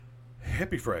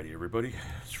Happy Friday, everybody.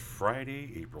 It's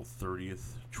Friday, April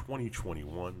 30th,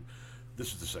 2021.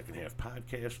 This is the Second Half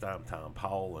Podcast. I'm Tom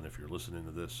Powell, and if you're listening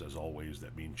to this, as always,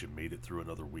 that means you made it through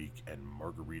another week and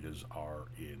margaritas are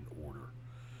in order.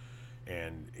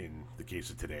 And in the case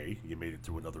of today, you made it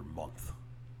through another month.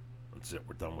 That's it.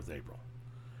 We're done with April.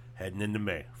 Heading into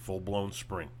May, full-blown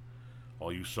spring.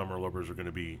 All you summer lovers are going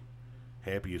to be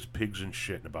happy as pigs and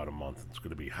shit in about a month. It's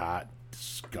going to be hot,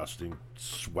 disgusting,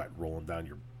 sweat rolling down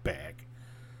your back.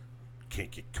 Can't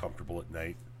get comfortable at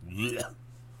night. Yeah.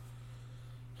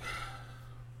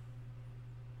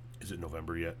 Is it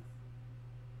November yet?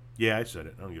 Yeah, I said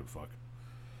it. I don't give a fuck.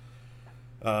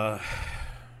 All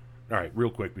right, real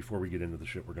quick before we get into the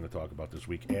shit we're going to talk about this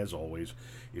week. As always,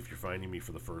 if you're finding me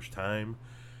for the first time,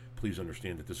 please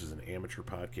understand that this is an amateur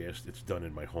podcast. It's done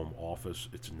in my home office.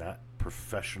 It's not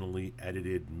professionally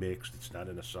edited, mixed. It's not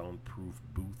in a soundproof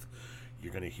booth.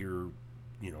 You're going to hear,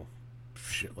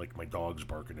 shit like my dog's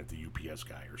barking at the UPS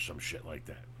guy or some shit like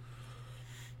that.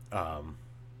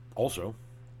 Also,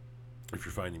 if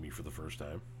you're finding me for the first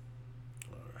time,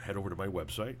 head over to my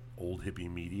website,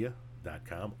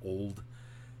 oldhippiemedia.com,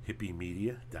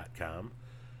 oldhippiemedia.com,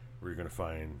 where you're going to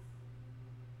find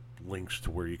links to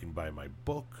where you can buy my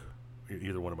book,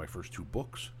 either one of my first two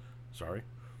books,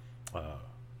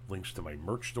 links to my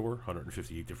merch store,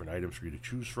 158 different items for you to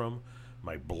choose from,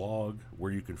 my blog,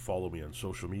 where you can follow me on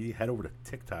social media. Head over to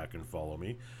TikTok and follow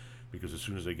me, because as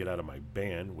soon as I get out of my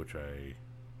ban, which I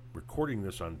recording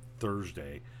this on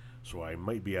Thursday, so I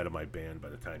might be out of my ban by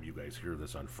the time you guys hear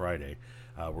this on Friday.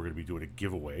 We're going to be doing a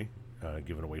giveaway,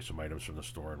 giving away some items from the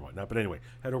store and whatnot. But anyway,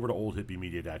 head over to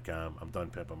oldhippiemedia.com. I'm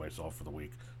done pimping myself for the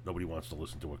week. Nobody wants to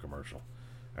listen to a commercial.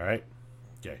 All right?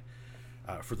 Okay.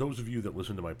 For those of you that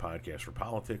listen to my podcast for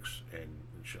politics and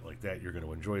shit like that, you're going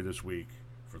to enjoy this week.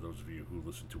 For those of you who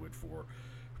listen to it for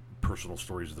personal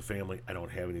stories of the family, I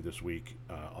don't have any this week,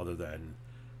 other than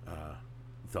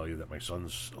tell you that my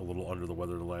son's a little under the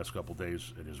weather the last couple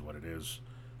days. It is what it is.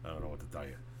 I don't know what to tell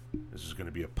you. This is going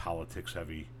to be a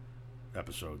politics-heavy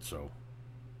episode, so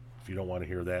if you don't want to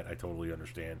hear that, I totally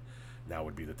understand. Now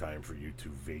would be the time for you to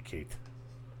vacate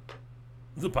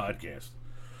the podcast.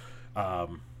 I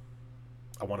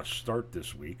want to start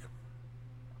this week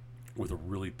with a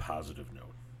really positive note.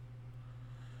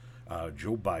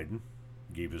 Joe Biden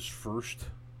gave his first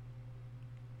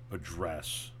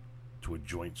address to a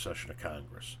joint session of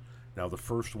Congress. Now, the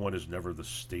first one is never the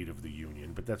State of the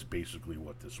Union, but that's basically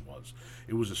what this was.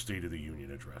 It was a State of the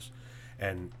Union address.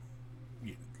 And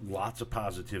lots of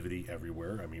positivity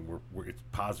everywhere. I mean, it's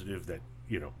positive that,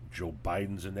 Joe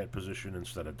Biden's in that position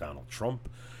instead of Donald Trump.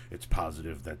 It's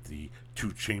positive that the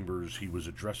two chambers he was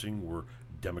addressing were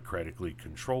democratically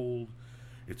controlled.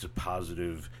 It's a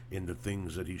positive in the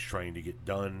things that he's trying to get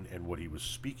done and what he was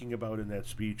speaking about in that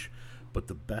speech. But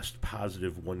the best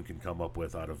positive one can come up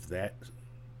with out of that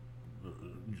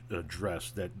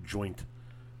address, that joint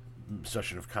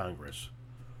session of Congress,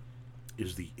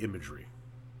 is the imagery.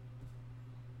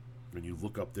 When you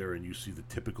look up there and you see the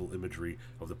typical imagery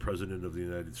of the President of the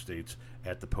United States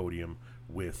at the podium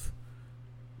with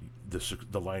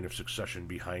the line of succession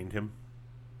behind him,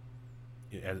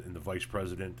 and the Vice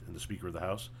President and the Speaker of the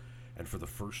House, and for the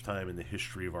first time in the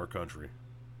history of our country,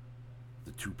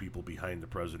 the two people behind the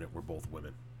President were both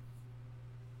women.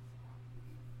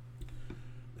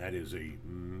 That is a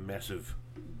massive,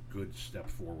 good step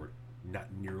forward.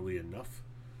 Not nearly enough.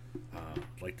 I'd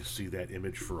like to see that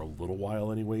image for a little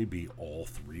while anyway be all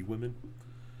three women.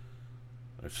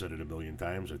 I've said it a million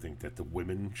times. I think that the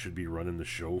women should be running the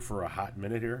show for a hot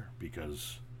minute here,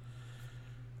 because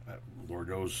Lord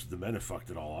knows the men have fucked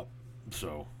it all up.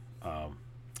 So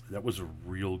that was a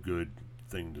real good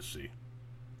thing to see.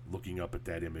 Looking up at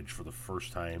that image for the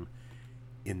first time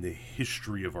in the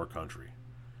history of our country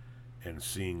and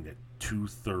seeing that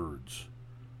 2/3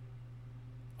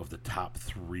 of the top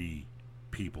three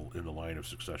people in the line of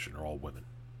succession are all women.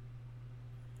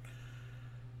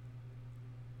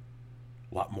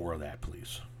 A lot more of that,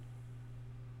 please.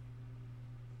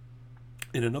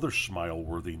 In another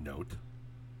smile-worthy note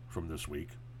from this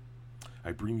week,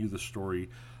 I bring you the story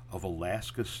of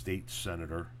Alaska State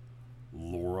Senator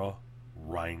Laura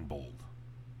Reinbold.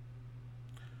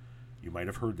 You might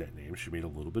have heard that name. She made a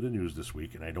little bit of news this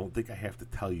week, and I don't think I have to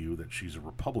tell you that she's a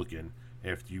Republican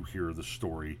after you hear the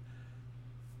story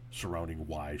surrounding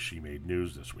why she made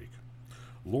news this week.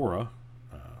 Laura,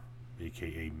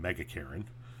 a.k.a. Mega Karen,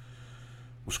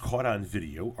 was caught on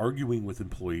video arguing with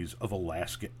employees of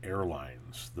Alaska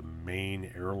Airlines, the main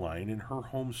airline in her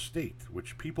home state,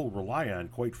 which people rely on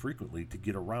quite frequently to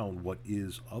get around what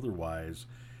is otherwise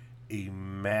a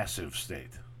massive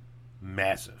state.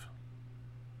 Massive.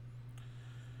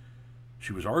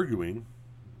 She was arguing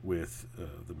with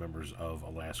the members of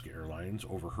Alaska Airlines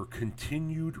over her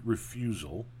continued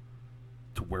refusal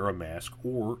to wear a mask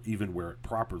or even wear it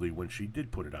properly when she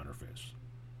did put it on her face.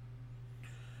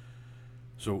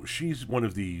 So she's one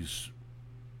of these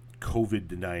COVID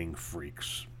denying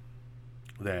freaks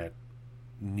that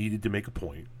needed to make a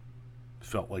point,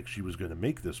 felt like she was going to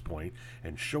make this point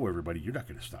and show everybody, you're not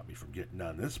going to stop me from getting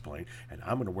on this plane, and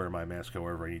I'm going to wear my mask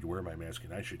however I need to wear my mask,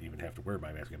 and I shouldn't even have to wear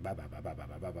my mask. And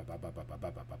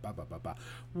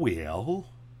well,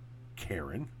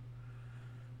 Karen,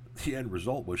 the end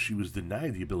result was she was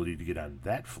denied the ability to get on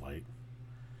that flight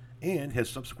and has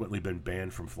subsequently been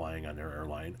banned from flying on their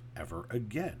airline ever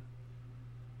again.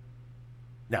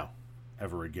 Now,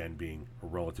 ever again being a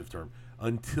relative term,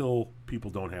 until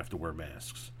people don't have to wear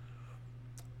masks.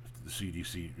 The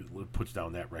CDC puts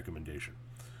down that recommendation.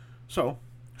 So,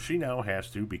 she now has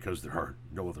to, because there are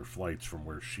no other flights from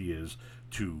where she is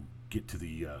to get to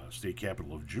the state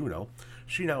capital of Juneau,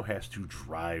 she now has to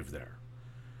drive there.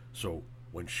 So,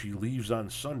 when she leaves on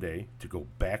Sunday to go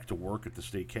back to work at the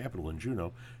state capitol in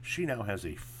Juneau, she now has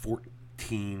a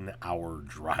 14-hour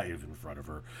drive in front of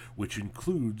her, which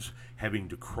includes having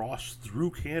to cross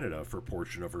through Canada for a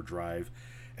portion of her drive,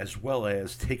 as well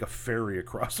as take a ferry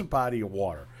across a body of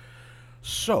water.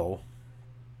 So,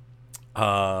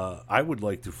 I would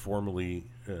like to formally,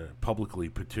 publicly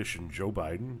petition Joe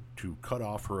Biden to cut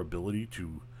off her ability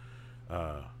to,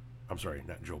 I'm sorry,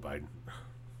 not Joe Biden,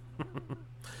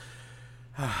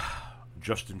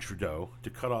 Justin Trudeau,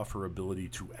 to cut off her ability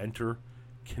to enter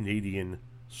Canadian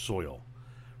soil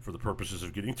for the purposes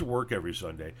of getting to work every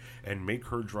Sunday and make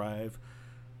her drive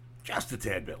just a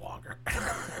tad bit longer.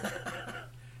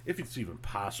 If it's even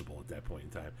possible at that point in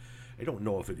time. I don't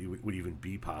know if it would even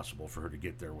be possible for her to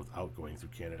get there without going through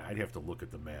Canada. I'd have to look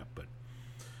at the map, but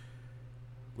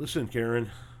listen, Karen,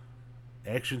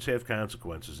 actions have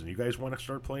consequences, and you guys want to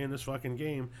start playing this fucking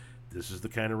game, this is the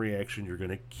kind of reaction you're going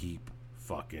to keep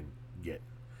fucking getting.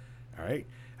 All right?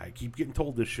 I keep getting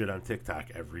told this shit on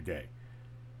TikTok every day.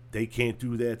 They can't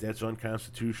do that. That's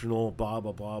unconstitutional, blah,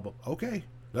 blah, blah, blah. Okay.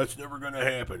 That's never going to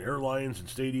happen. Airlines and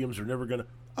stadiums are never going to...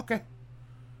 Okay.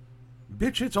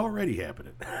 Bitch, it's already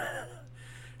happening.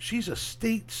 She's a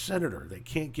state senator that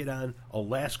can't get on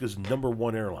Alaska's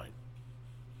 #1 airline.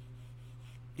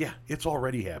 Yeah, it's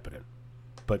already happening.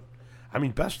 But, I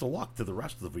mean, best of luck to the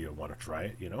rest of you who want to try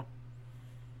it, you know?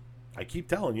 I keep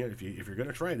telling you, if you're going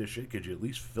to try this shit, could you at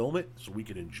least film it so we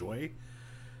can enjoy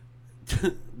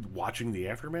watching the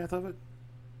aftermath of it?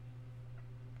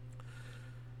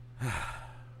 I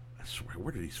swear,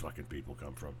 where do these fucking people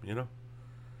come from, you know?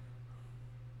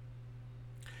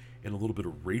 And a little bit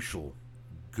of racial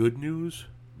good news,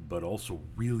 but also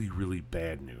really, really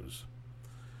bad news.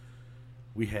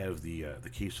 We have the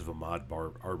case of Ahmaud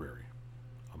Arbery.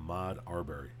 Ahmaud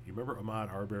Arbery. You remember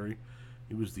Ahmaud Arbery?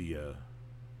 He was the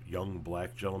young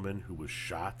black gentleman who was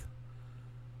shot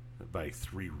by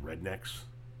 3 rednecks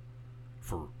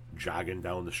for jogging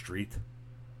down the street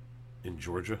in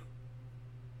Georgia.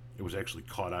 It was actually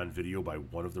caught on video by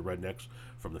one of the rednecks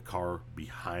from the car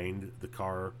behind the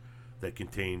car that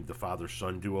contained the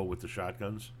father-son duo with the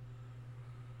shotguns.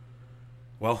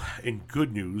 Well, in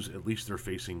good news, at least they're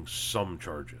facing some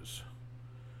charges.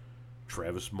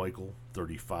 Travis Michael,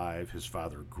 35, his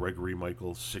father Gregory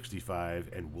Michael, 65,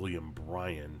 and William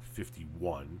Bryan,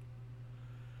 51,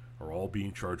 are all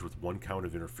being charged with 1 count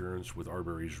of interference with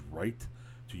Arbery's right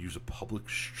to use a public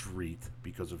street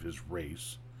because of his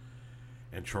race,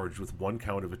 and charged with 1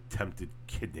 count of attempted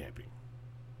kidnapping.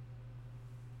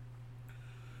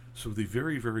 So the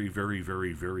very, very, very,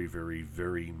 very, very, very,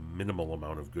 very minimal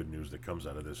amount of good news that comes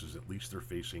out of this is at least they're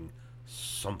facing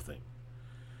something.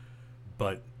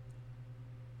 But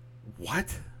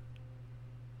what?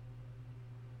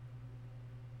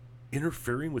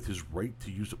 Interfering with his right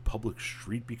to use a public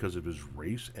street because of his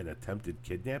race and attempted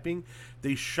kidnapping?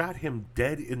 They shot him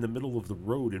dead in the middle of the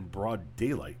road in broad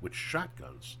daylight with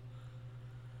shotguns.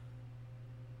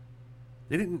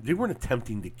 They weren't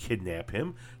attempting to kidnap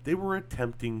him. They were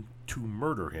attempting to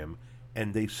murder him,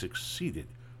 and they succeeded.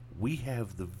 We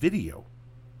have the video.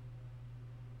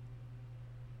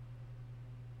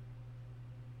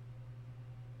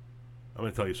 I'm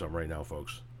going to tell you something right now,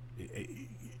 folks.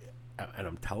 And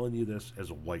I'm telling you this as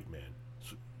a white man.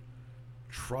 So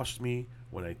trust me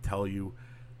when I tell you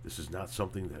this is not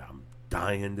something that I'm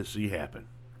dying to see happen.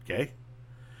 Okay?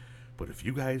 But if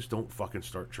you guys don't fucking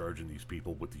start charging these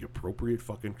people with the appropriate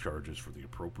fucking charges for the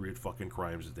appropriate fucking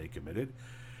crimes that they committed,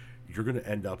 you're going to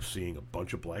end up seeing a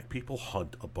bunch of black people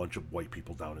hunt a bunch of white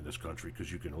people down in this country,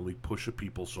 because you can only push a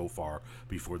people so far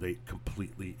before they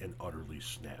completely and utterly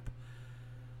snap.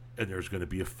 and there's going to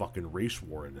be a fucking race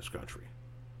war in this country.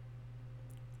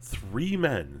 3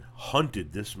 men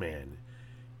hunted this man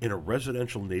in a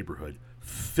residential neighborhood,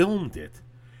 filmed it,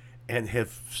 and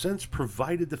have since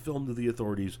provided the film to the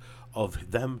authorities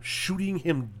of them shooting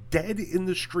him dead in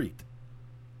the street.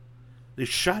 They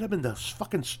shot him in the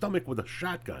fucking stomach with a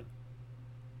shotgun.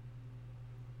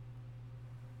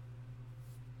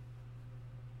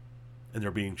 And they're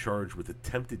being charged with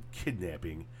attempted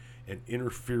kidnapping and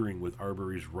interfering with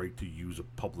Arbery's right to use a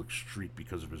public street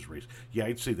because of his race. Yeah,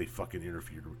 I'd say they fucking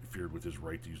interfered with his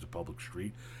right to use a public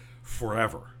street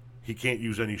forever. He can't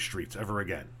use any streets ever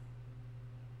again.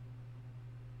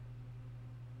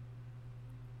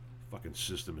 Fucking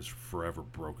system is forever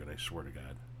broken, I swear to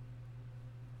God.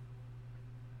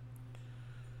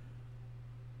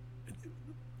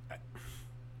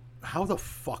 How the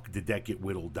fuck did that get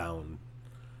whittled down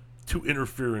to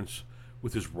interference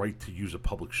with his right to use a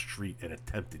public street and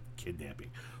attempted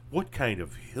kidnapping? What kind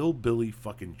of hillbilly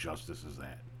fucking justice is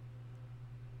that?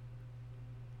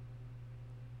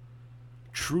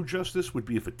 True justice would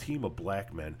be if a team of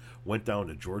black men went down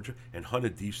to Georgia and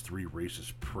hunted these 3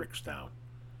 racist pricks down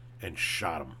and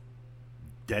shot them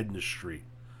dead in the street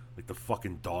like the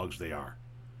fucking dogs they are.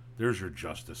 There's your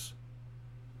justice.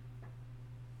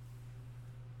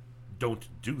 Don't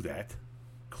do that,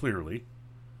 clearly.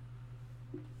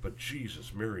 But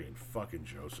Jesus, Mary, and fucking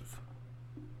Joseph.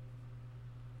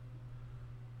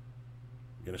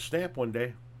 You're gonna snap one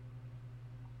day.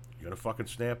 You're gonna fucking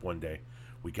snap one day.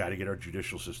 We gotta get our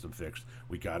judicial system fixed.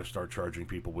 We gotta start charging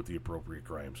people with the appropriate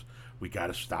crimes. We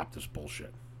gotta stop this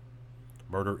bullshit.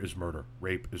 Murder is murder.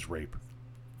 Rape is rape.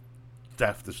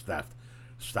 Theft is theft.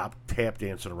 Stop tap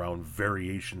dancing around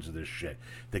variations of this shit.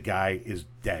 The guy is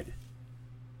dead.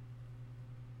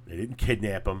 They didn't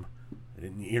kidnap him. They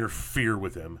didn't interfere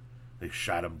with him. They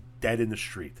shot him dead in the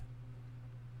street.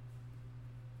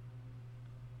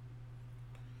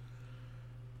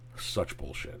 Such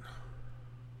bullshit.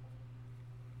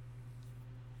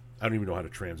 I don't even know how to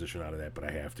transition out of that, but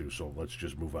I have to, so let's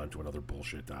just move on to another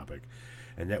bullshit topic.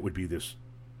 And that would be this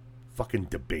fucking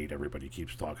debate everybody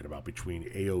keeps talking about between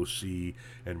AOC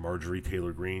and Marjorie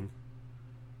Taylor Greene.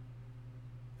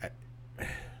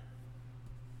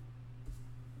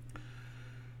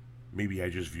 Maybe I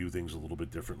just view things a little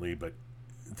bit differently, but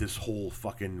this whole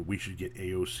fucking we should get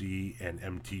AOC and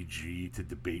MTG to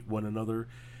debate one another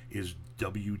is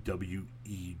WWE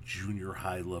junior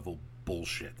high level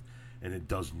bullshit, and it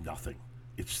does nothing.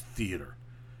 It's theater.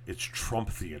 It's Trump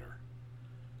theater.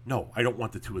 No, I don't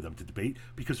want the 2 of them to debate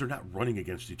because they're not running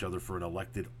against each other for an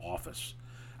elected office.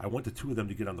 I want the 2 of them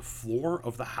to get on the floor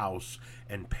of the House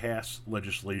and pass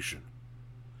legislation.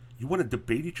 You want to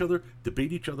debate each other?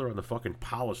 Debate each other on the fucking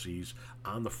policies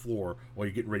on the floor while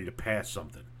you're getting ready to pass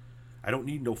something. I don't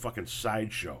need no fucking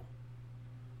sideshow.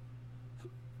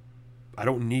 I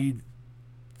don't need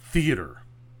theater.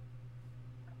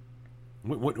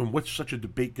 What's such a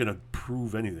debate going to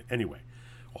prove anything? Anyway,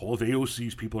 all of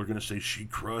AOC's people are going to say she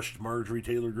crushed Marjorie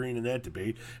Taylor Greene in that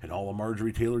debate, and all of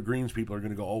Marjorie Taylor Greene's people are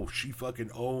going to go, oh, she fucking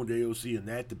owned AOC in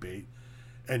that debate,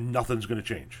 and nothing's going to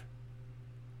change.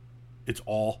 It's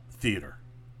all theater.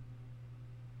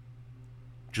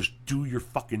 Just do your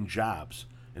fucking jobs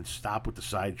and stop with the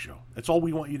sideshow. That's all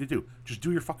we want you to do. Just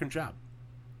do your fucking job.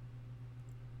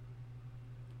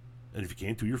 And if you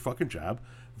can't do your fucking job,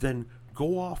 then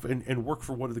go off and work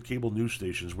for one of the cable news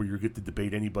stations where you get to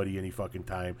debate anybody any fucking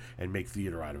time and make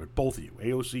theater out of it. Both of you,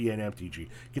 AOC and MTG.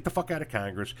 Get the fuck out of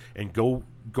Congress and go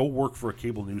work for a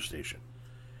cable news station.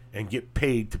 And get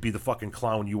paid to be the fucking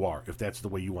clown you are, if that's the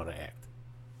way you want to act.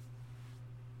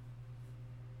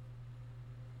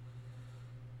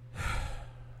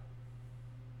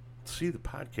 See, the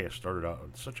podcast started out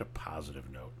on such a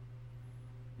positive note.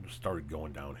 It started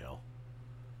going downhill.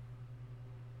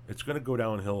 It's going to go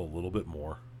downhill a little bit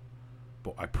more,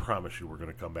 but I promise you we're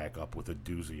going to come back up with a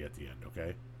doozy at the end,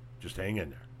 okay? Just hang in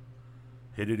there.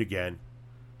 Hit it again.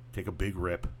 Take a big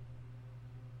rip.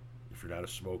 If you're not a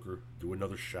smoker, do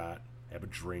another shot. Have a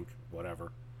drink,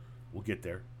 whatever. We'll get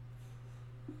there.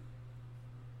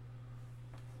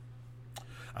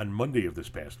 On Monday of this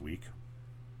past week,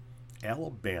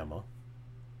 Alabama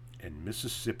and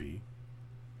Mississippi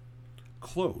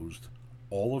closed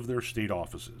all of their state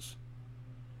offices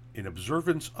in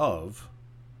observance of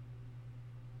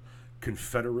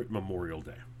Confederate Memorial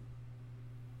Day.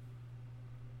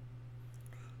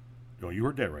 No, you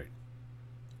heard that right.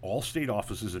 All state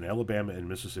offices in Alabama and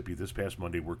Mississippi this past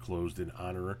Monday were closed in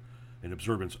honor and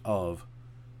observance of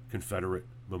Confederate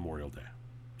Memorial Day.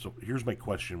 So here's my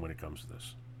question when it comes to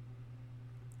this.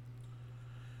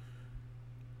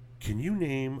 Can you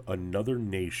name another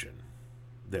nation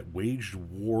that waged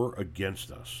war against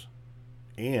us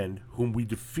and whom we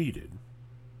defeated,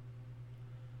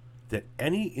 that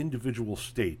any individual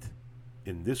state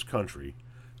in this country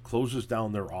closes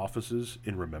down their offices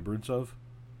in remembrance of?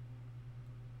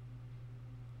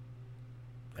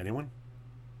 Anyone?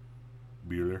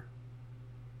 Bueller?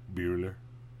 Bueller?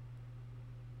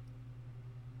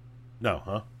 No,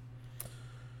 huh?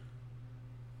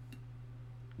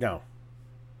 Now,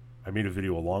 I made a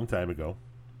video a long time ago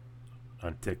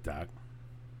on TikTok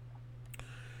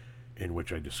in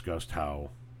which I discussed how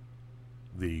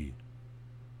the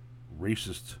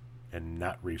racist and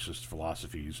not racist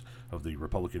philosophies of the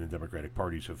Republican and Democratic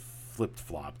parties have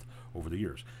flip-flopped over the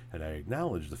years. And I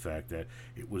acknowledge the fact that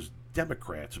it was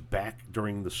Democrats back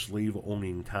during the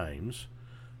slave-owning times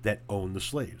that owned the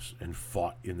slaves and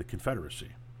fought in the Confederacy.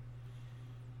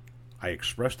 I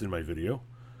expressed in my video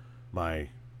my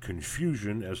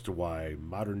confusion as to why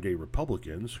modern-day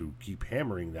Republicans, who keep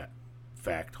hammering that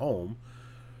fact home,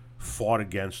 fought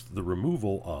against the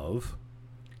removal of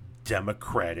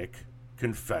Democratic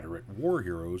Confederate war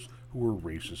heroes who were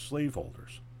racist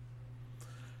slaveholders.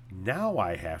 Now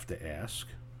I have to ask,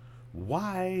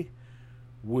 why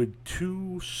would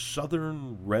two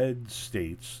southern red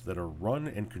states that are run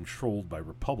and controlled by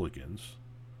Republicans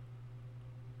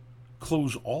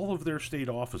close all of their state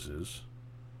offices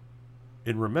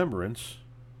in remembrance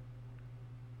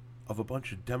of a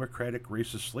bunch of Democratic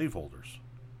racist slaveholders?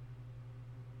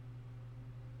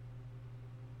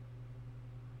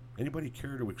 Anybody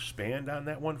care to expand on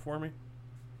that one for me?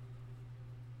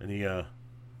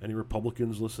 Any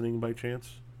Republicans listening by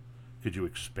chance? Could you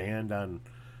expand on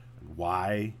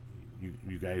why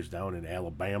you guys down in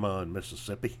Alabama and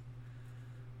Mississippi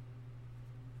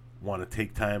want to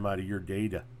take time out of your day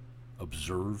to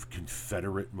observe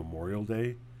Confederate Memorial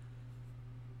Day?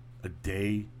 A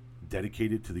day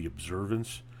dedicated to the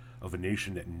observance of a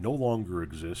nation that no longer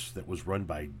exists, that was run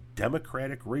by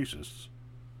Democratic racists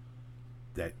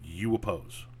that you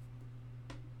oppose.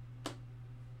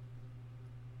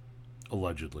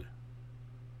 Allegedly.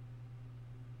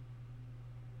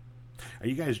 Are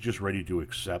you guys just ready to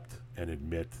accept and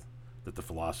admit that the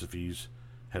philosophies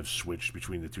have switched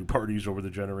between the two parties over the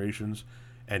generations,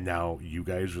 and now you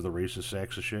guys are the racist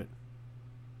sacks of shit?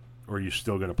 Or are you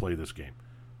still going to play this game?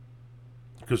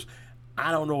 Because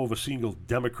I don't know of a single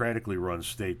democratically run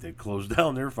state that closed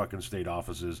down their fucking state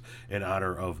offices in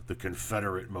honor of the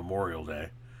Confederate Memorial Day.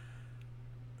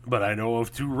 But I know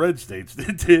of two red states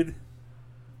that did.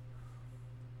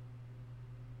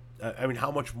 I mean, how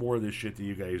much more of this shit do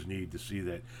you guys need to see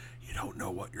that you don't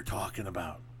know what you're talking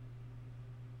about?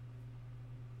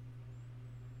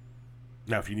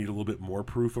 Now, if you need a little bit more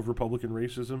proof of Republican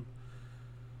racism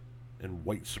and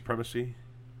white supremacy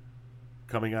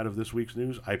coming out of this week's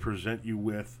news, I present you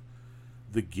with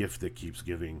the gift that keeps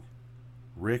giving,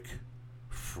 Rick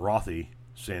Frothy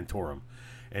Santorum.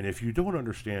 And if you don't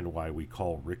understand why we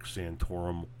call Rick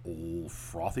Santorum Old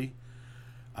Frothy,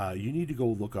 you need to go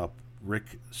look up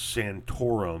Rick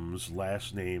Santorum's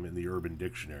last name in the Urban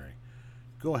Dictionary.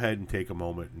 Go ahead and take a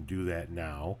moment and do that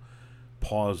now.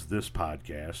 Pause this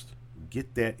podcast,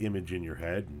 get that image in your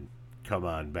head, and come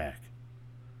on back.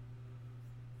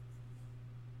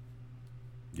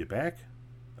 You back?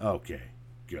 Okay,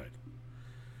 good.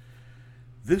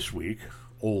 This week,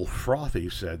 Old Frothy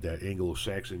said that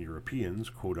Anglo-Saxon Europeans,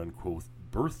 quote-unquote,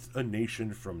 birthed a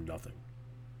nation from nothing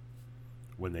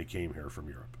when they came here from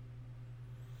Europe.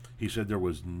 He said there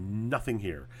was nothing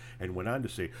here, and went on to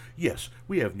say, yes,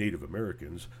 we have Native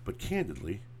Americans, but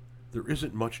candidly, there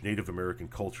isn't much Native American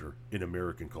culture in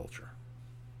American culture.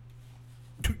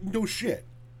 No shit.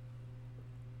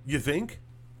 You think?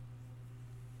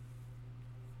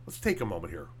 Let's take a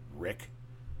moment here, Rick,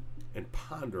 and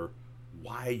ponder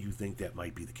why you think that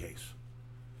might be the case.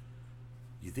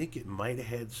 You think it might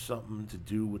have had something to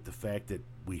do with the fact that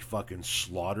we fucking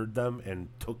slaughtered them and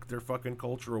took their fucking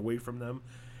culture away from them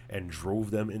and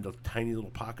drove them into tiny little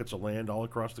pockets of land all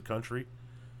across the country?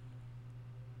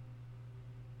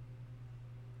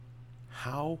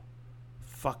 How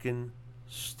fucking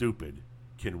stupid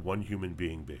can one human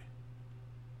being be?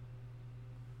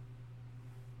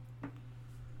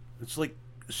 It's like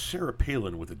Sarah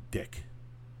Palin with a dick.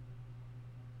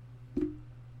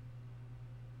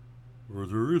 Or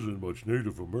there isn't much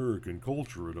Native American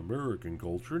culture in American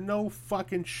culture. No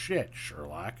fucking shit,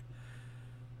 Sherlock.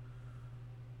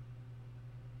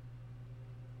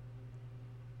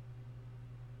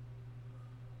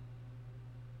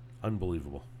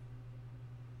 Unbelievable.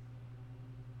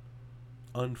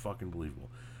 Unfucking believable.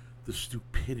 The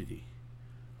stupidity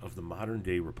of the modern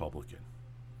day Republican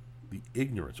The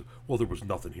ignorance. Well, there was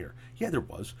nothing here. Yeah, there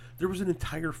was. There was an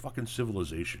entire fucking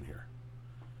civilization here.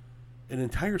 An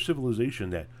entire civilization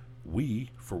that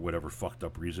we, for whatever fucked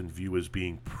up reason, view as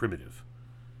being primitive.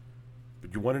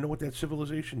 But you want to know what that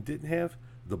civilization didn't have?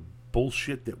 The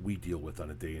bullshit that we deal with on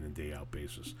a day in and day out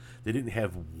basis. They didn't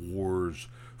have wars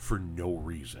for no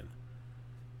reason.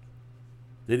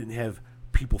 They didn't have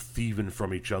people thieving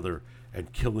from each other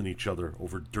and killing each other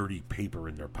over dirty paper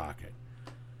in their pocket.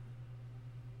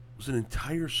 It was an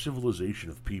entire civilization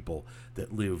of people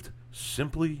that lived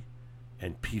simply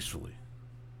and peacefully.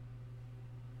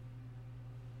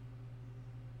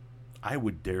 I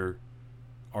would dare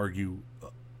argue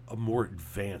a more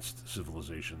advanced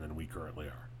civilization than we currently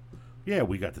are. Yeah,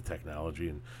 we got the technology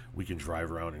and we can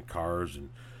drive around in cars and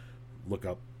look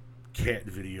up cat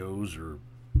videos or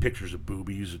pictures of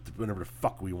boobies, whatever the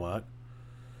fuck we want.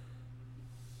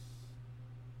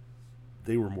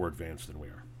 They were more advanced than we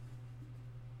are.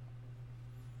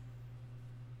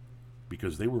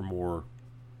 Because they were more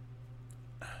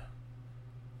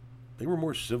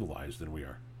civilized than we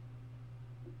are.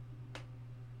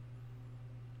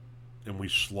 And we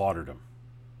slaughtered them.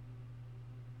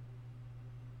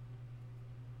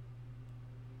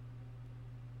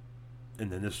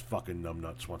 And then this fucking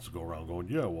numbnuts wants to go around going,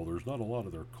 yeah, well, there's not a lot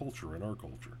of their culture in our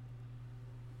culture.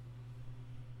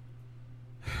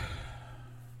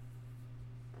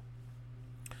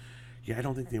 Yeah, I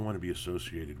don't think they want to be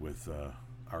associated with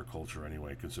our culture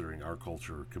anyway, considering our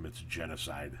culture commits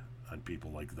genocide on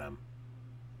people like them.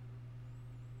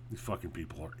 These fucking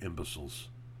people are imbeciles.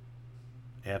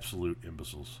 Absolute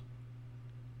imbeciles.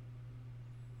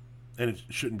 And it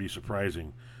shouldn't be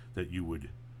surprising that you would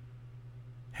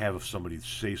have somebody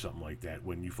say something like that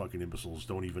when you fucking imbeciles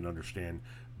don't even understand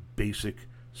basic,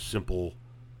 simple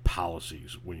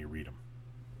policies when you read them.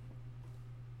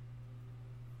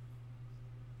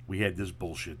 We had this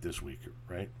bullshit this week,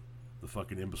 right? The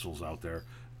fucking imbeciles out there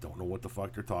don't know what the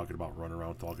fuck they're talking about, running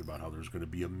around talking about how there's going to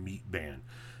be a meat ban,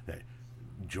 that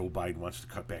Joe Biden wants to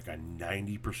cut back on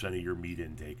 90% of your meat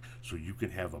intake so you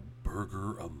can have a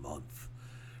burger a month.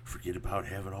 Forget about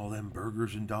having all them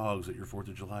burgers and dogs at your 4th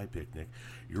of July picnic.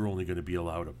 You're only going to be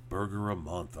allowed a burger a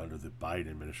month under the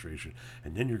Biden administration.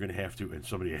 And then you're going to have to, and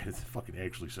somebody fucking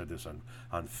actually said this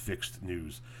on Fixed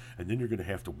News, and then you're going to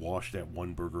have to wash that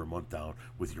one burger a month down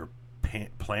with your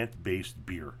plant-based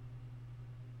beer.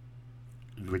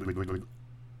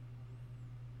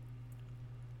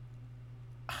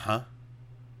 Huh?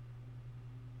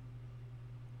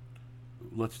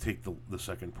 Let's take the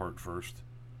second part first.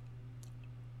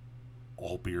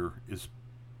 All beer is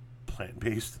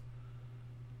plant-based.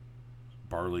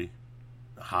 Barley,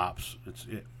 hops.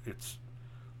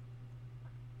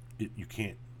 You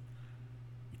can't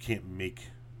make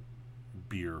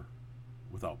beer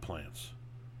without plants.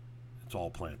 It's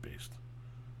all plant-based.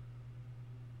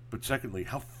 But secondly,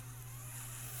 how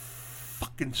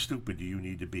fucking stupid do you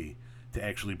need to be to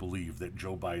actually believe that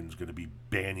Joe Biden's going to be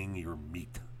banning your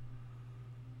meat?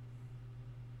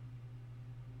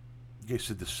 You guys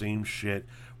said the same shit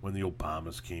when the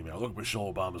Obamas came out. Look,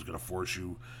 Michelle Obama's going to force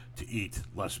you to eat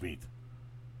less meat.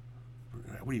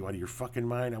 What are you, out of your fucking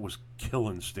mind? I was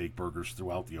killing steak burgers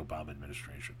throughout the Obama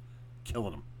administration.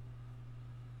 Killing them.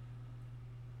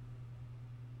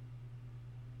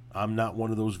 I'm not one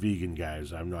of those vegan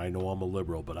guys. I know I'm a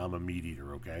liberal, but I'm a meat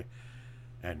eater, okay?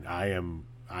 And I am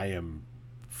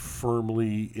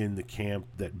firmly in the camp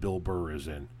that Bill Burr is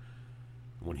in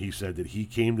when he said that he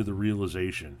came to the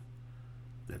realization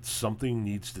that something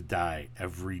needs to die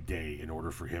every day in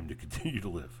order for him to continue to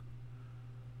live.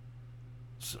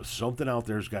 So something out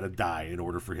there's got to die in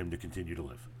order for him to continue to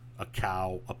live. A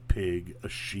cow, a pig, a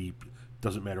sheep,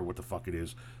 doesn't matter what the fuck it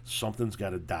is. Something's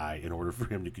got to die in order for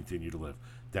him to continue to live.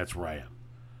 That's where I am.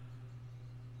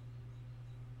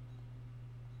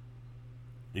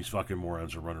 These fucking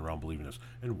morons are running around believing this.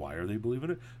 And why are they believing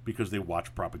it? Because they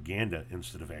watch propaganda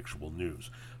instead of actual news.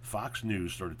 Fox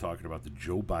News started talking about the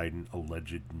Joe Biden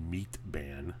alleged meat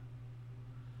ban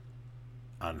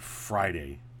on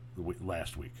Friday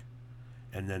last week.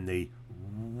 And then they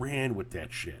ran with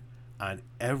that shit on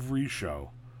every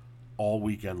show all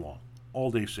weekend long.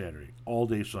 All day Saturday, all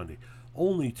day Sunday.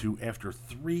 Only to, after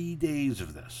 3 days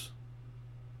of this,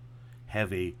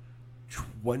 have a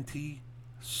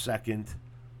 20-second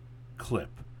clip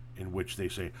in which they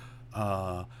say,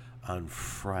 on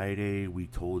Friday we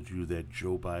told you that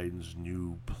Joe Biden's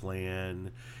new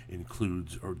plan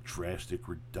includes a drastic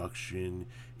reduction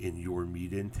in your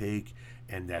meat intake,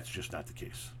 and that's just not the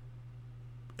case.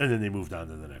 And then they moved on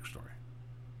to the next story.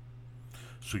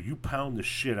 So you pound the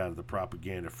shit out of the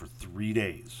propaganda for 3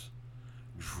 days,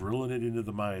 drilling it into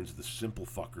the minds of the simple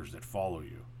fuckers that follow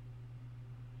you.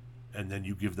 and then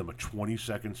you give them a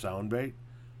 20-second soundbite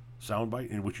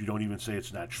in which you don't even say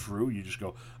it's not true. You just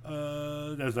go,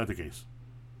 that's not the case.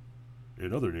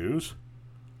 In other news,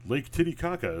 Lake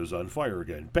Titicaca is on fire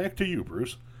again. Back to you,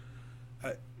 Bruce.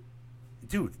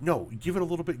 Dude, no, give it a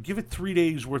little bit. Give it 3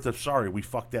 days worth of sorry, we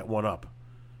fucked that one up.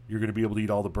 You're going to be able to eat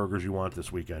all the burgers you want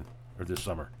this weekend or this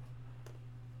summer.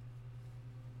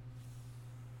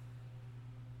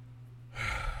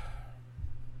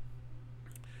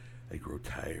 I grow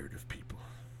tired of people.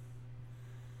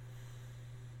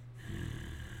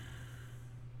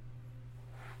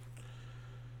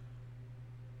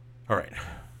 All right.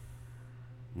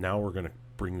 Now we're going to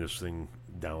bring this thing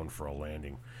down for a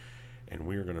landing, and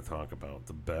we are going to talk about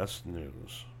the best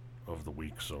news of the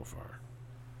week so far.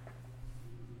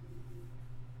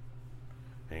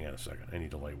 Hang on a second. I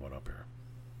need to light one up here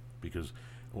because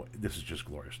this is just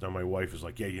glorious. Now my wife is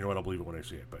like, yeah, you know what? I'll believe it when I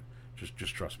see it, but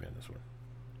just trust me on this one.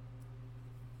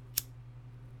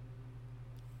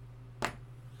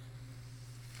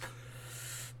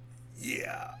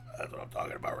 Yeah, that's what I'm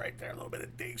talking about right there. A little bit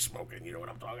of day smoking. You know what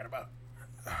I'm talking about?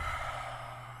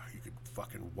 You could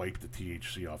fucking wipe the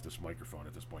THC off this microphone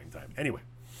at this point in time. Anyway,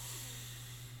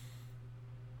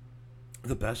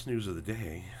 the best news of the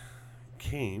day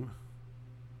came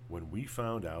when we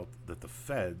found out that the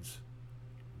feds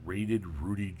raided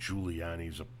Rudy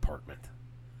Giuliani's apartment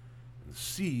and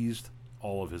seized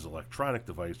all of his electronic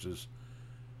devices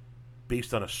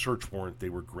based on a search warrant they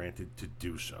were granted to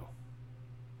do so.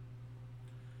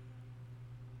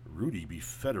 Rudy be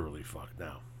federally fucked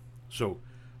now. So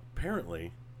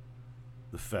apparently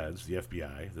the feds, the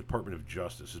FBI, the Department of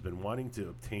Justice, has been wanting to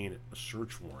obtain a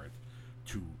search warrant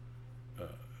to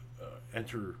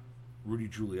enter Rudy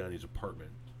Giuliani's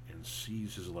apartment and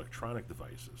seize his electronic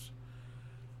devices.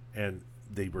 And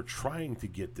they were trying to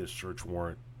get this search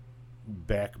warrant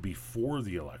back before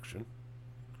the election.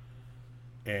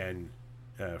 And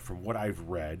from what I've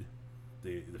read,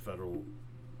 the federal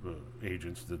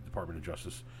agents, the Department of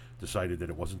Justice, decided that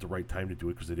it wasn't the right time to do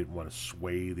it because they didn't want to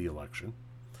sway the election.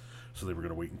 So they were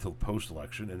going to wait until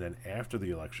post-election. And then after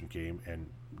the election came and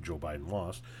Joe Biden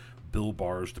lost, Bill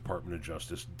Barr's Department of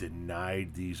Justice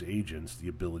denied these agents the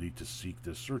ability to seek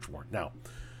this search warrant. Now,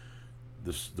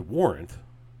 the warrant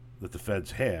that the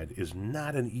feds had is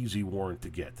not an easy warrant to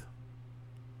get.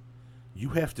 You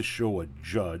have to show a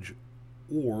judge,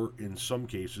 or in some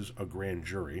cases a grand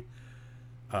jury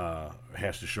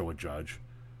has to show a judge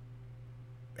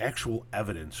actual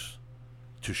evidence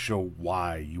to show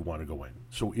why you want to go in.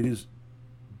 So it is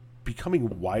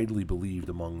becoming widely believed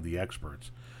among the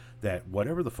experts that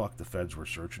whatever the fuck the feds were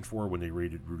searching for when they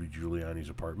raided Rudy Giuliani's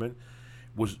apartment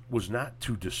was not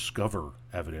to discover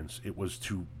evidence. It was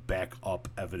to back up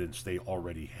evidence they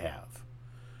already have.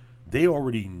 They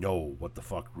already know what the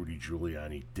fuck Rudy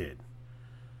Giuliani did.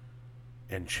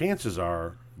 And chances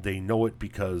are they know it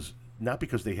because, not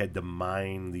because they had to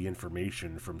mine the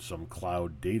information from some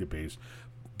cloud database,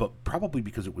 but probably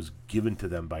because it was given to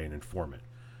them by an informant.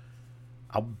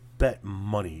 I'll bet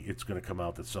money it's going to come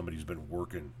out that somebody's been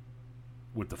working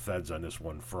with the feds on this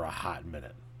one for a hot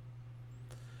minute.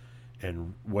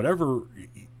 And whatever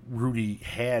Rudy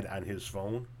had on his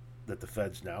phone that the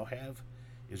feds now have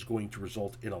is going to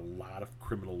result in a lot of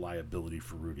criminal liability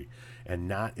for Rudy, and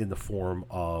not in the form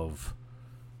of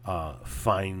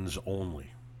fines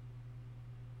only.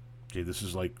 Okay, this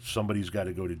is like somebody's got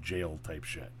to go to jail type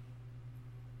shit.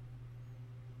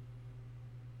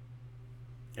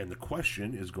 And the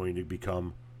question is going to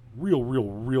become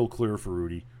real clear for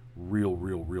Rudy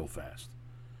real fast.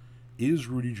 Is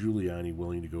Rudy Giuliani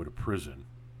willing to go to prison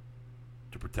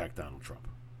to protect Donald Trump?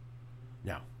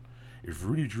 Now, if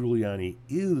Rudy Giuliani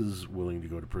is willing to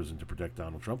go to prison to protect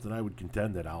Donald Trump, then I would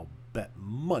contend that I'll bet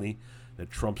money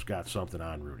that Trump's got something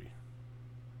on Rudy.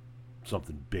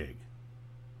 Something big.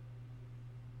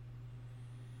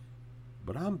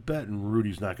 But I'm betting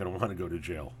Rudy's not going to want to go to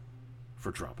jail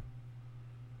for Trump.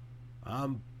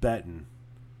 I'm betting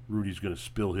Rudy's going to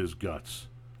spill his guts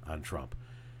on Trump.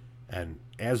 And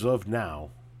as of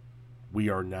now, we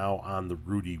are now on the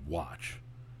Rudy watch.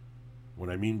 What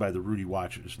I mean by the Rudy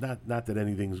watch is not that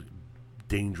anything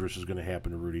dangerous is going to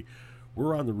happen to Rudy.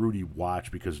 We're on the Rudy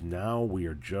watch because now we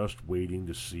are just waiting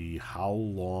to see how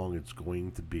long it's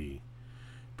going to be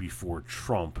before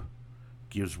Trump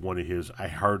gives one of his I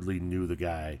hardly knew the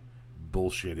guy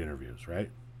bullshit interviews,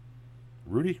 right?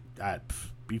 Rudy?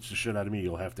 Beats the shit out of me.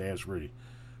 You'll have to ask Rudy.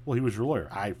 Well, he was your lawyer.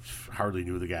 I hardly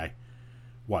knew the guy.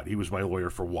 What? He was my lawyer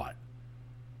for what?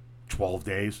 12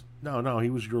 days? No, he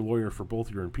was your lawyer for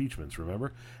both your impeachments,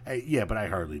 remember? Hey, yeah, but I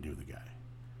hardly knew the guy.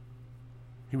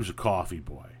 He was a coffee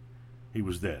boy. He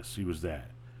was this, he was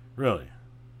that. Really?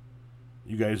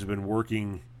 You guys have been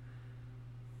working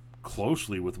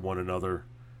closely with one another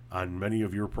on many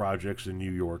of your projects in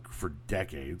New York for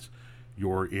decades.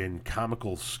 You're in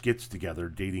comical skits together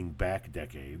dating back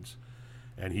decades.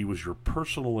 And he was your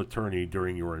personal attorney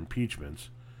during your impeachments.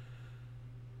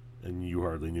 And you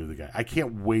hardly knew the guy. I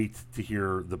can't wait to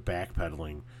hear the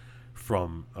backpedaling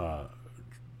from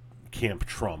Camp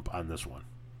Trump on this one.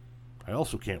 I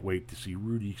also can't wait to see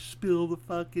Rudy spill the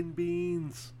fucking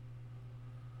beans.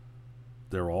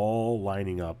 They're all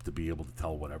lining up to be able to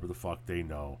tell whatever the fuck they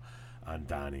know on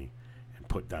Donnie and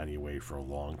put Donnie away for a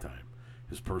long time.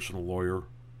 His personal lawyer,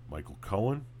 Michael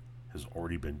Cohen, has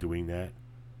already been doing that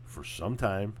for some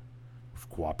time,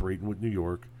 cooperating with New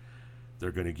York.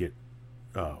 They're going to get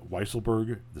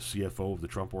Weisselberg, the CFO of the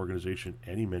Trump organization,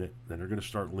 any minute. Then they're going to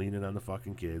start leaning on the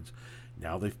fucking kids.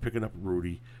 Now they've picking up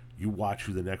Rudy. You watch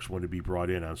who the next one to be brought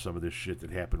in on some of this shit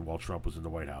that happened while Trump was in the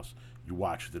White House. You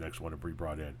watch who the next one to be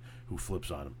brought in, who flips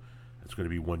on him. It's going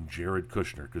to be one Jared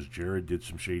Kushner, because Jared did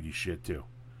some shady shit too.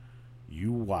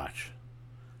 You watch.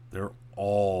 They're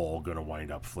all going to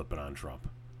wind up flipping on Trump.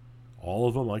 All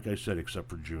of them, like I said, except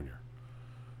for Junior.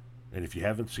 And if you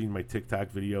haven't seen my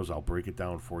TikTok videos, I'll break it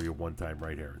down for you one time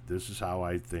right here. This is how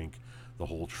I think the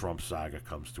whole Trump saga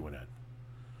comes to an end.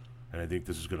 And I think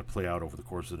this is going to play out over the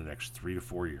course of the next 3 to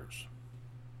 4 years.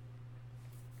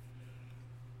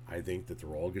 I think that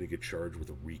they're all going to get charged with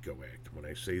a RICO Act. When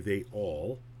I say they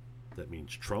all, that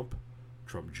means Trump,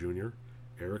 Trump Jr.,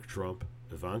 Eric Trump,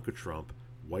 Ivanka Trump,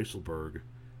 Weisselberg,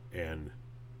 and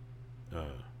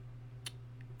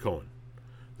Cohen.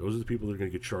 Those are the people that are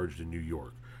going to get charged in New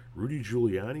York. Rudy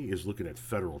Giuliani is looking at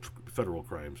federal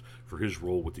crimes for his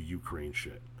role with the Ukraine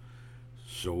shit.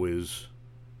 So is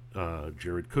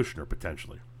Jared Kushner,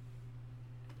 potentially.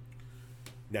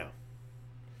 Now,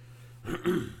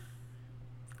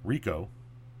 RICO,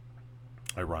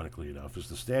 ironically enough, is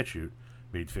the statute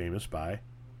made famous by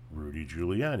Rudy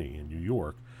Giuliani in New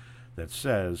York that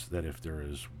says that if there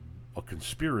is a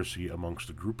conspiracy amongst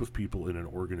a group of people in an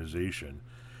organization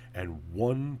and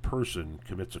one person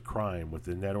commits a crime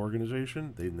within that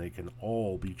organization, then they can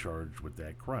all be charged with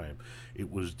that crime. It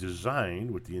was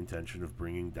designed with the intention of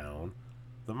bringing down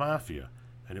the mafia,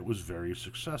 and it was very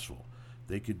successful.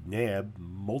 They could nab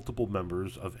multiple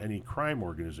members of any crime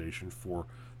organization for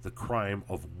the crime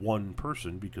of one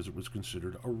person because it was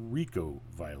considered a RICO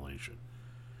violation.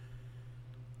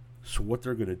 So what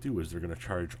they're going to do is they're going to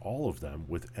charge all of them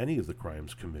with any of the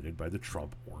crimes committed by the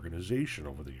Trump organization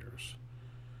over the years.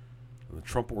 And the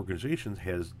Trump organization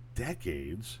has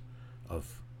decades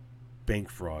of bank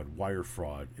fraud, wire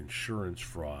fraud, insurance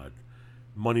fraud,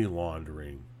 money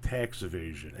laundering, tax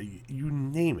evasion, you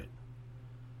name it.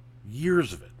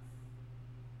 Years of it.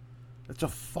 That's a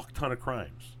fuck ton of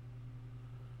crimes.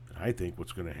 And I think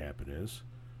what's going to happen is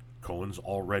Cohen's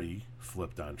already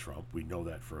flipped on Trump. We know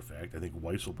that for a fact. I think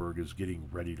Weisselberg is getting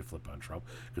ready to flip on Trump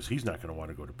because he's not going to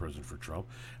want to go to prison for Trump.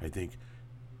 I think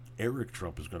Eric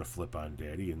Trump is going to flip on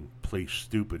Daddy and play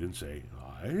stupid and say,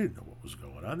 oh, I didn't know what was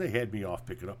going on. They had me off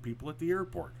picking up people at the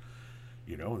airport.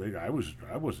 You know, I was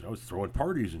throwing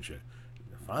parties and shit.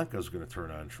 Ivanka's going to turn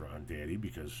on Daddy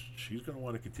because she's going to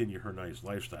want to continue her nice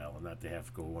lifestyle and not to have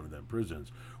to go to one of them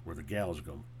prisons where the gals are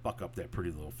going to fuck up that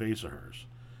pretty little face of hers.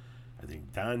 I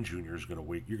think Don Jr. is going to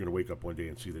wake. You're going to wake up one day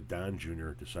and see that Don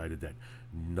Jr. decided that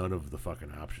none of the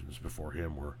fucking options before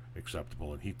him were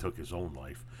acceptable, and he took his own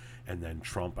life. And then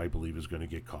Trump, I believe, is going to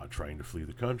get caught trying to flee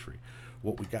the country.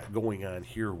 What we got going on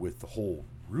here with the whole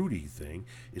Rudy thing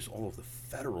is all of the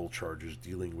federal charges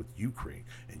dealing with Ukraine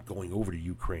and going over to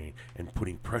Ukraine and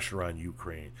putting pressure on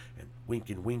Ukraine and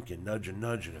wink and nudge and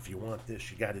nudge. And if you want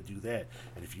this, you got to do that.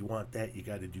 And if you want that, you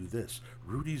got to do this.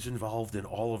 Rudy's involved in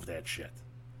all of that shit.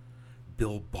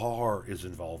 Bill Barr is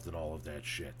involved in all of that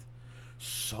shit.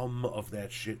 Some of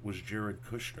that shit was Jared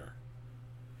Kushner.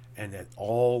 And that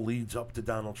all leads up to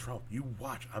Donald Trump. You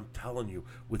watch, I'm telling you,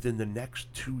 within the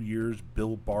next 2 years,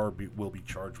 Bill Barr will be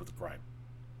charged with a crime.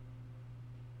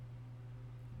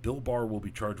 Bill Barr will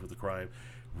be charged with a crime.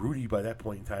 Rudy, by that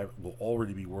point in time, will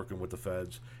already be working with the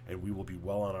feds, and we will be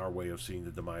well on our way of seeing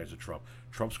the demise of Trump.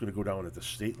 Trump's going to go down at the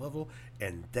state level,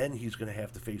 and then he's going to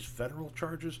have to face federal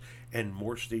charges and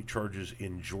more state charges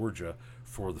in Georgia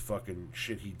for the fucking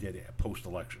shit he did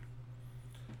post-election.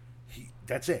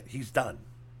 That's it. He's done.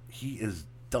 He is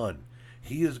done.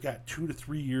 He has got 2 to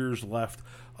 3 years left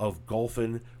of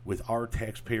golfing with our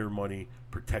taxpayer money,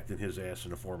 protecting his ass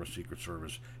in the form of Secret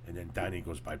Service, and then Donnie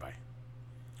goes bye-bye.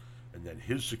 And then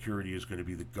his security is going to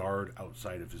be the guard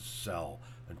outside of his cell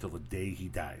until the day he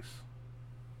dies.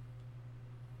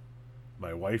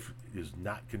 My wife is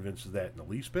not convinced of that in the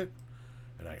least bit,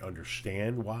 and I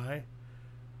understand why.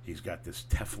 He's got this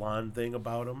Teflon thing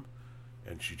about him,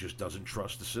 and she just doesn't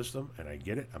trust the system. And I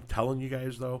get it. I'm telling you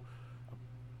guys though,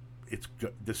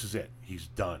 this is it. He's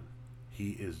done.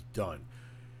 He is done.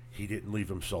 He didn't leave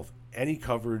himself any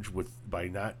coverage by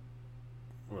not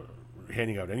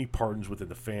handing out any pardons within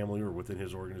the family or within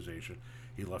his organization.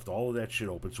 He left all of that shit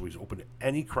open, so he's open to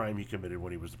any crime he committed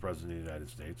when he was the president of the United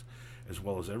States, as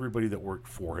well as everybody that worked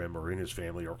for him or in his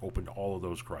family are open to all of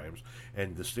those crimes.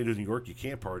 And the state of New York, you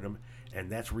can't pardon him, and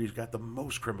that's where he's got the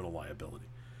most criminal liability.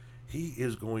 He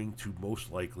is going to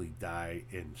most likely die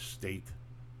in state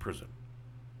prison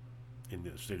in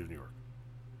the state of New York.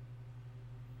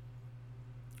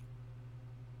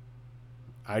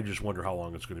 I just wonder how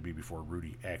long it's going to be before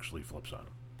Rudy actually flips on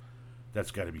him.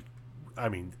 That's got to be... I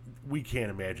mean, we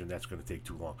can't imagine that's going to take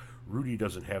too long. Rudy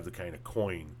doesn't have the kind of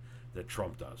coin that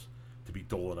Trump does to be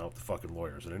doling out the fucking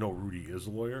lawyers. And I know Rudy is a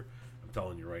lawyer. I'm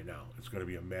telling you right now, it's going to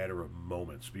be a matter of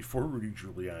moments before Rudy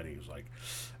Giuliani is like,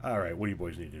 all right, what do you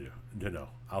boys need to know?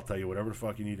 I'll tell you whatever the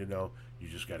fuck you need to know. You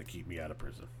just got to keep me out of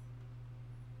prison.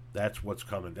 That's what's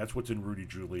coming. That's what's in Rudy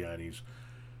Giuliani's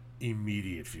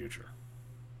immediate future.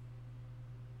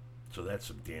 So that's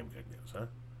some damn good news, huh?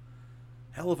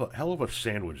 Hell of a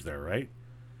sandwich there, right?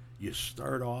 You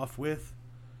start off with,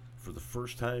 for the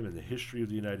first time in the history of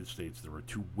the United States, there were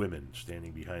two women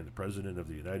standing behind the President of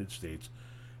the United States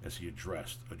as he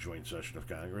addressed a joint session of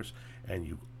Congress, and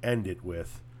you end it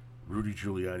with Rudy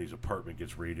Giuliani's apartment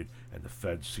gets raided and the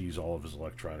Fed seize all of his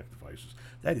electronic devices.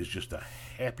 That is just a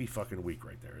happy fucking week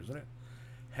right there, isn't it?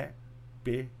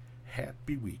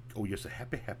 Happy week. Oh, yes, a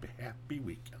happy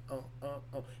week. Oh,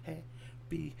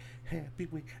 happy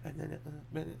week.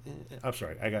 I'm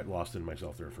sorry, I got lost in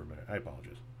myself there for a minute. I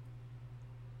apologize.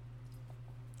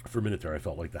 For a minute there, I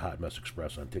felt like the Hot Mess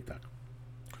Express on TikTok.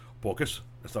 Focus.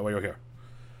 That's not why you're here.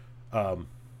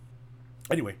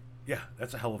 Anyway, yeah,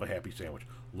 that's a hell of a happy sandwich.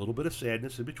 A little bit of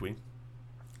sadness in between.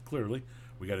 Clearly,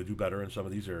 we got to do better in some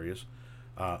of these areas.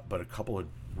 But a couple of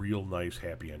real nice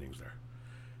happy endings there.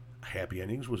 Happy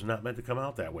endings was not meant to come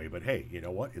out that way, but hey, you know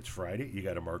what? It's Friday. You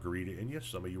got a margarita in you.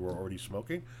 Some of you are already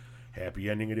smoking. Happy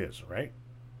ending it is, right?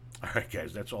 All right,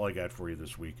 guys, that's all I got for you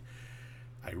this week.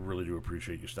 I really do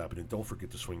appreciate you stopping in. Don't forget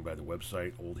to swing by the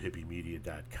website,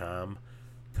 oldhippiemedia.com.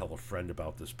 Tell a friend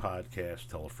about this podcast.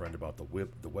 Tell a friend about the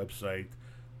website.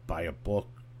 Buy a book.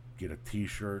 Get a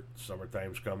t-shirt.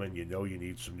 Summertime's coming. You know you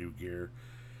need some new gear.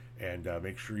 And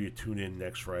make sure you tune in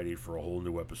next Friday for a whole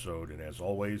new episode. And as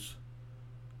always,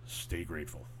 stay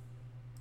grateful.